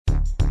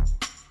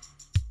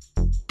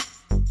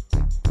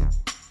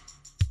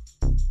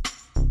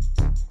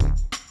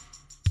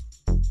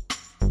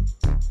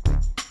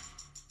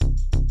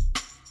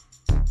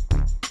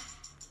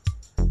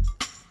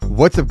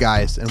What's up,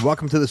 guys, and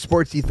welcome to the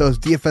Sports Ethos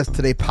DFS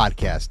Today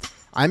podcast.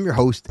 I'm your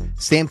host,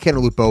 Sam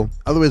Canalupo,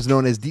 otherwise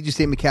known as DJ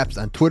Sammy Caps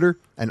on Twitter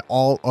and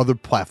all other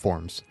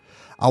platforms.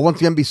 I'll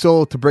once again be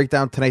solo to break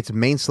down tonight's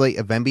main slate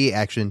of NBA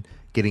action,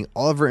 getting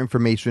all of our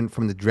information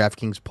from the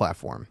DraftKings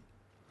platform.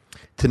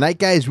 Tonight,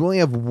 guys, we only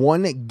have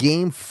one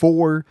game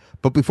 4,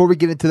 but before we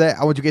get into that,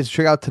 I want you guys to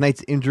check out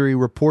tonight's injury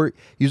report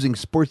using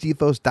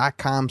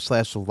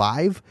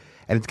sportsethos.com/live,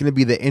 and it's going to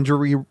be the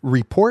injury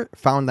report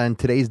found on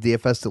today's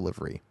DFS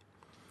delivery.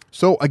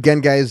 So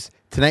again, guys,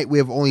 tonight we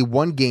have only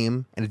one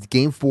game, and it's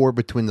game 4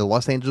 between the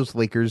Los Angeles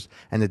Lakers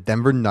and the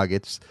Denver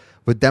Nuggets.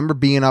 With Denver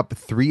being up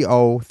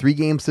 3-0,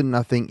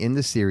 3-0 in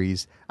the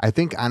series, I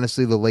think,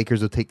 honestly, the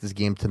Lakers will take this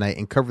game tonight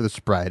and cover the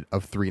spread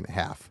of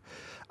 3.5.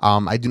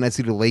 I do not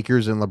see the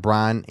Lakers and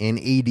LeBron and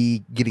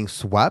AD getting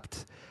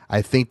swept.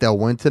 I think they'll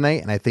win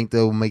tonight, and I think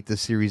they'll make the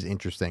series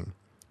interesting.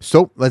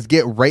 So let's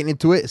get right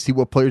into it, see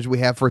what players we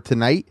have for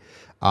tonight,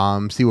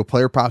 see what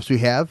player props we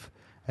have.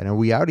 And then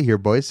we out of here,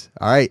 boys.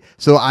 All right.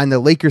 So on the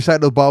Lakers side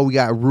of the ball, we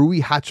got Rui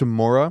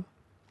Hachimura.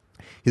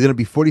 He's going to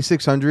be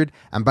 4,600.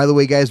 And by the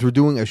way, guys, we're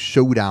doing a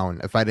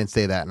showdown. If I didn't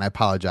say that, and I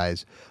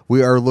apologize.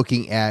 We are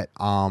looking at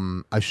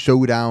a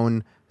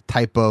showdown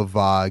type of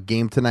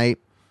game tonight.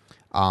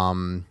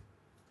 So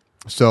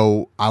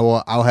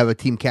I'll have a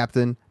team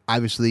captain.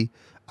 Obviously,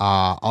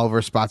 all of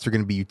our spots are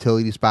going to be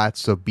utility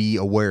spots, so be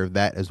aware of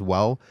that as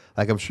well.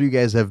 Like I'm sure you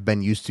guys have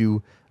been used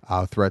to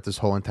throughout this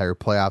whole entire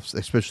playoffs,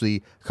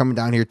 especially coming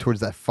down here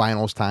towards that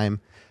finals time,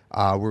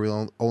 where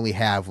we'll only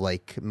have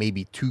like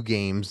maybe 2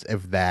 games,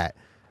 if that,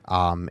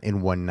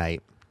 in one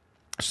night.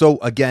 So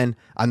again,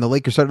 on the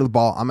Lakers side of the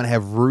ball, I'm going to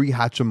have Rui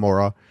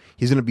Hachimura.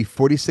 He's going to be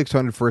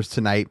 4,600 for us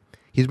tonight.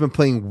 He's been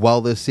playing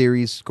well this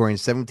series, scoring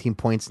 17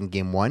 points in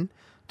game 1,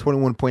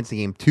 21 points in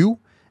game 2,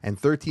 and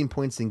 13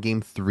 points in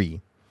game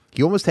 3.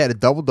 He almost had a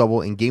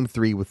double-double in Game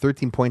 3 with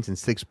 13 points and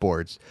 6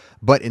 boards.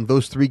 But in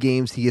those 3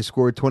 games, he has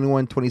scored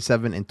 21,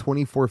 27, and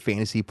 24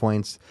 fantasy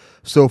points.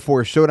 So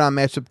for a showdown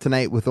matchup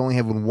tonight with only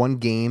having one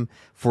game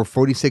for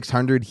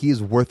 4,600, he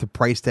is worth the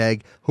price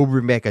tag. He'll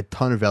bring back a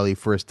ton of value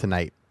for us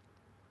tonight.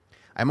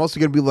 I'm also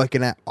going to be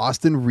looking at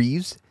Austin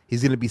Reeves.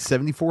 He's going to be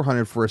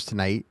 7,400 for us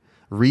tonight.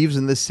 Reeves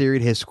in this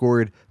series has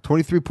scored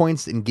 23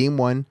 points in Game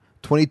 1,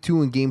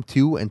 22 in Game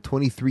 2, and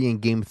 23 in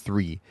Game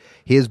 3.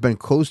 He has been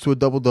close to a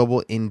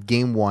double-double in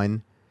Game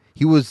 1.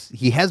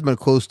 He has been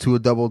close to a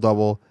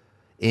double-double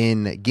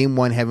in Game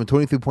 1, having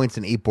 23 points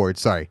and 8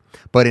 boards,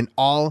 But in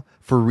all,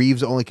 for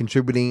Reeves only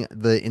contributing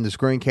in the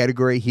scoring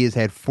category, he has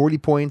had 40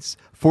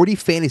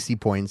 fantasy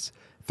points,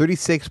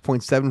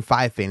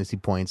 36.75 fantasy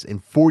points,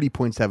 and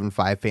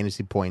 40.75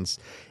 fantasy points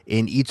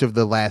in each of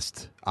the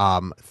last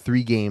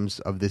 3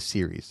 games of this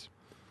series.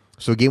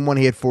 So Game 1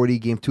 he had 40,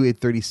 Game 2 he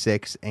had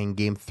 36, and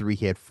Game 3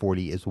 he had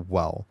 40 as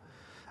well.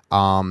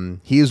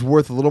 He is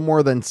worth a little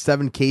more than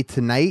 7K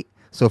tonight.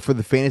 So for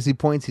the fantasy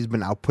points he's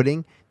been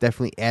outputting,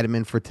 definitely add him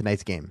in for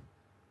tonight's game.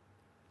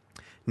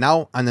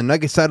 Now on the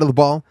Nuggets side of the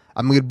ball,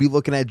 I'm going to be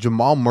looking at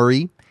Jamal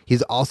Murray.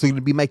 He's also going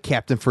to be my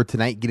captain for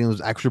tonight, getting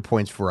those extra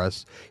points for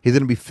us. He's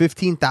going to be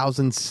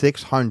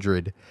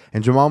 15,600.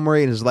 And Jamal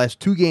Murray in his last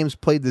 2 games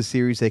played this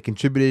series had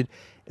contributed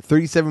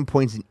 37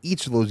 points in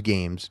each of those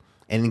games.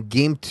 And in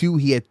Game 2,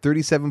 he had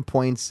 37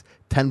 points,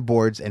 10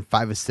 boards, and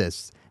 5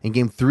 assists. In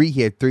Game 3,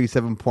 he had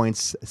 37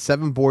 points,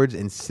 7 boards,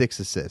 and 6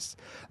 assists.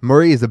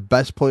 Murray is the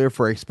best player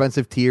for our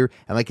expensive tier,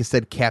 and like I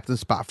said, captain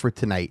spot for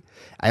tonight.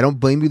 I don't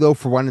blame you, though,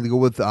 for wanting to go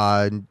with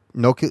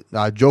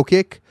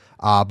Jokic,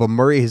 but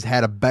Murray has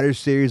had a better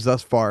series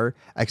thus far,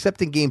 except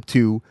in Game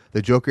 2.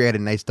 The Joker had a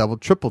nice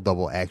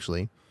triple-double,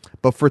 actually.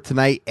 But for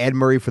tonight, add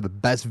Murray for the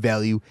best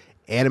value,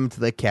 add him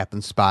to the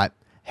captain spot,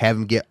 have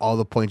him get all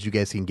the points you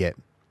guys can get.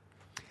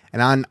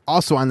 And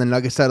also on the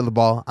Nuggets side of the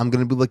ball, I'm going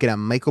to be looking at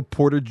Michael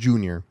Porter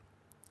Jr.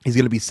 He's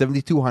going to be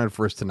 7,200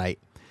 for us tonight.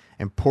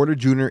 And Porter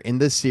Jr. in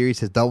this series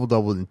has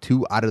double-doubled in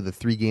 2 out of the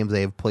 3 games they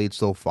have played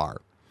so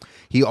far.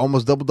 He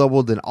almost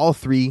double-doubled in all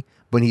 3,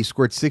 but he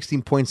scored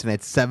 16 points and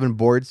had 7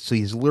 boards. So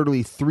he's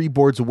literally 3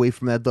 boards away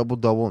from that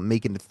double-double,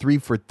 making it 3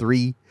 for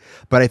 3.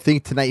 But I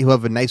think tonight he'll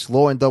have a nice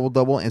low-end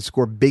double-double and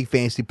score big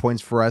fantasy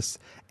points for us.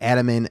 Add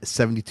him in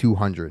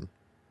 7,200.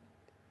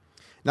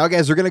 Now,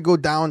 guys, we're going to go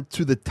down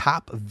to the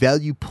top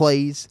value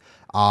plays.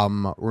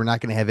 We're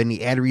not going to have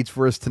any ad reads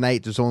for us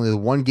tonight. There's only the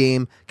one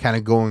game kind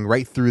of going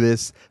right through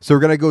this. So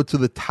we're going to go to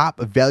the top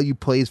value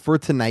plays for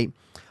tonight.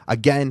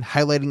 Again,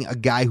 highlighting a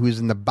guy who is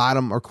in the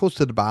bottom or close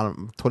to the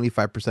bottom,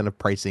 25% of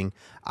pricing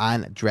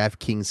on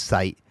DraftKings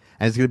site.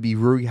 And it's going to be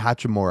Rui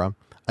Hachimura.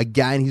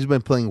 Again, he's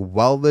been playing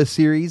well this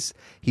series.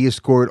 He has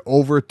scored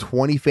over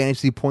 20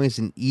 fantasy points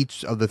in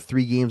each of the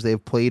 3 games they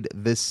have played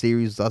this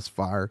series thus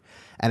far.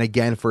 And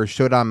again, for a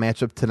showdown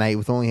matchup tonight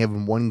with only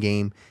having one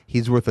game,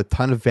 he's worth a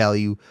ton of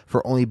value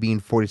for only being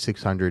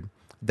 4,600.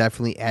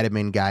 Definitely add him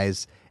in,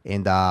 guys,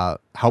 and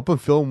help him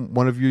fill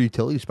one of your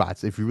utility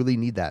spots if you really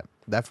need that.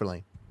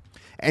 Definitely.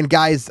 And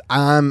guys,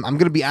 I'm going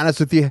to be honest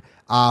with you.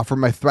 For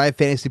my Thrive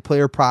Fantasy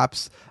player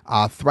props,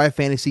 Thrive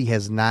Fantasy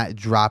has not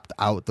dropped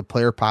out the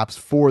player props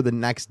for the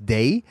next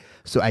day.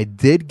 So I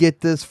did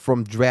get this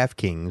from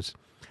DraftKings.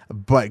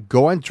 But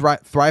go on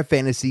Thrive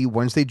Fantasy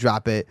once they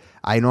drop it.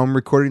 I know I'm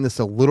recording this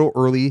a little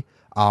early.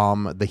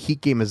 The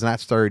Heat game has not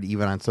started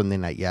even on Sunday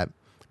night yet,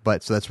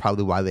 but so that's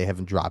probably why they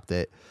haven't dropped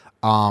it.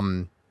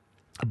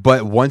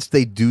 But once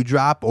they do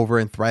drop over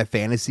in Thrive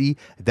Fantasy,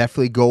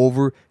 definitely go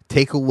over,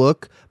 take a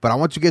look. But I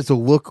want you guys to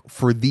look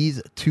for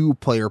these two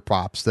player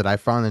props that I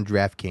found in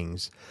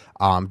DraftKings.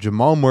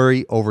 Jamal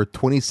Murray over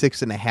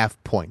 26.5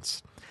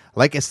 points.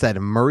 Like I said,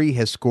 Murray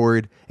has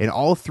scored in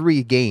all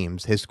 3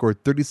 games, has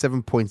scored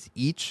 37 points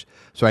each.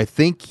 So I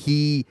think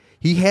he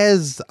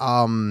has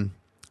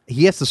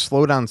to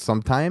slow down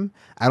sometime.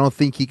 I don't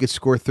think he could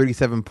score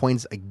 37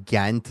 points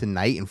again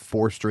tonight in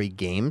 4 straight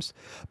games,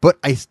 but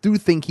I do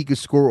think he could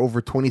score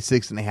over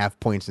 26.5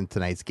 points in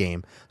tonight's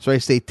game. So I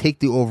say take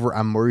the over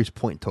on Murray's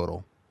point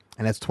total,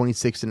 and that's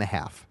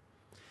 26.5.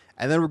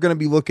 And then we're going to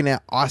be looking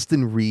at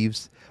Austin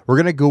Reeves. We're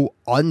going to go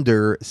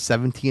under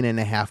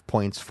 17.5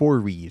 points for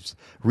Reeves.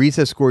 Reeves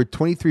has scored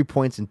 23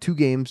 points in 2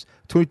 games,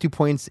 22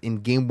 points in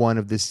game 1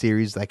 of this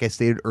series, like I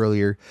stated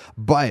earlier.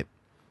 But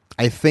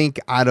I think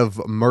out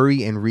of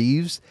Murray and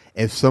Reeves,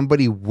 if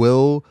somebody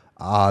will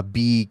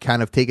be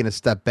kind of taking a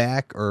step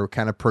back or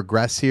kind of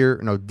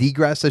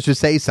degress, I should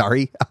say,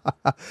 sorry.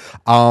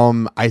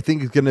 I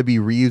think it's going to be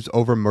Reeves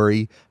over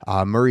Murray.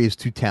 Murray is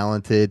too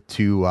talented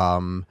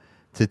to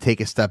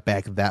take a step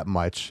back that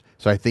much.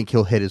 So I think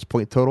he'll hit his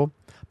point total.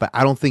 But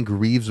I don't think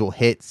Reeves will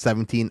hit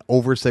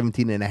over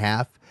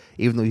 17.5,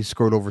 even though he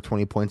scored over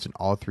 20 points in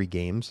all 3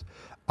 games.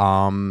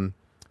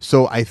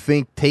 So I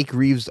think take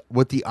Reeves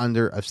with the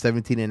under of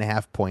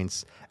 17.5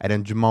 points, and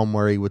then Jamal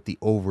Murray with the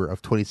over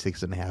of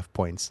 26.5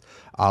 points.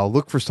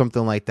 Look for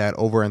something like that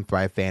over in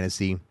Thrive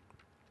Fantasy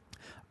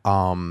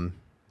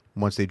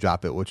once they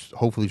drop it, which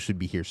hopefully should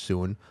be here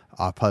soon.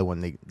 Probably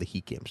when the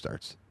Heat game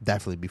starts.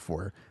 Definitely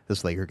before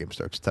this Laker game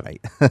starts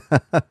tonight.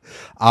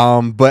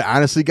 But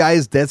honestly,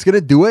 guys, that's going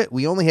to do it.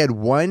 We only had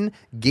 1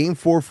 Game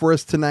 4 for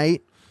us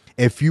tonight.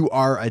 If you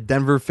are a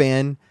Denver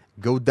fan,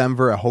 go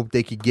Denver. I hope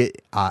they could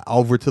get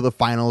over to the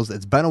finals.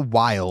 It's been a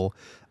while.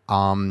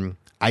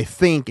 I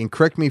think, and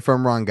correct me if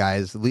I'm wrong,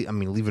 guys. Leave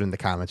it in the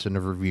comments in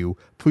the review.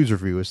 Please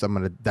review us. I'm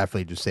going to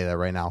definitely just say that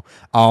right now.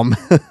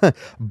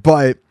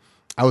 But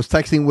I was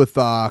texting with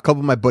a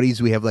couple of my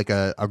buddies. We have like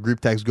a group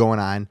text going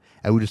on,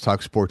 and we just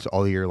talk sports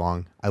all year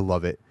long. I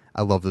love it.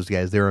 I love those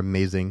guys. They're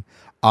amazing.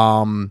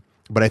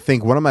 But I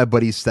think one of my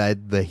buddies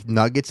said the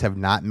Nuggets have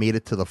not made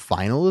it to the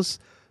finals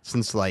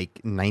since like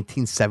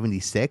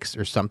 1976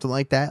 or something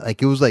like that.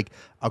 Like it was like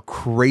a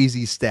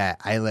crazy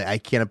stat. I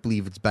can't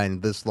believe it's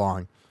been this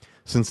long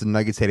since the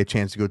Nuggets had a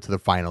chance to go to the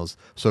finals.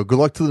 So good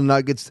luck to the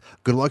Nuggets.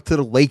 Good luck to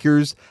the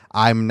Lakers.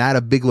 I'm not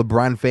a big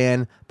LeBron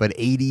fan, but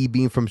AD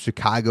being from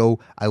Chicago,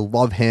 I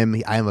love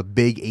him. I am a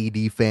big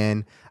AD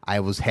fan. I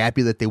was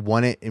happy that they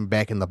won it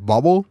back in the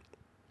bubble.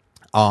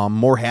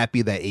 More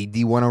happy that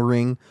AD won a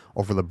ring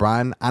over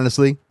LeBron,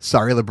 honestly.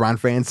 Sorry, LeBron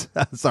fans.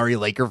 Sorry,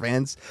 Laker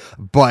fans.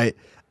 But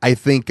I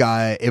think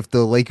if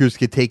the Lakers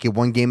could take it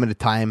 1 game at a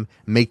time,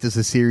 make this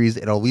a series,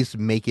 it'll at least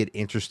make it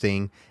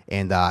interesting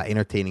and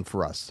entertaining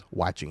for us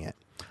watching it.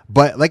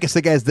 But like I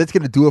said, guys, that's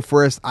going to do it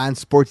for us on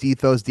Sports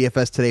Ethos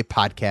DFS Today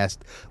podcast.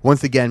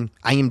 Once again,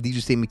 I am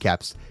DJ Sammy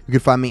Caps. You can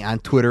find me on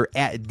Twitter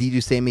at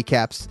DJ Sammy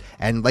Caps.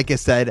 And like I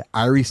said,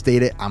 I already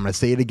stated, I'm going to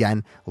say it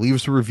again. Leave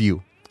us a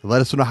review.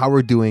 Let us know how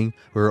we're doing.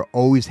 We're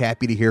always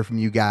happy to hear from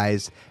you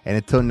guys. And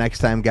until next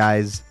time,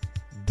 guys,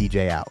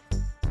 DJ out.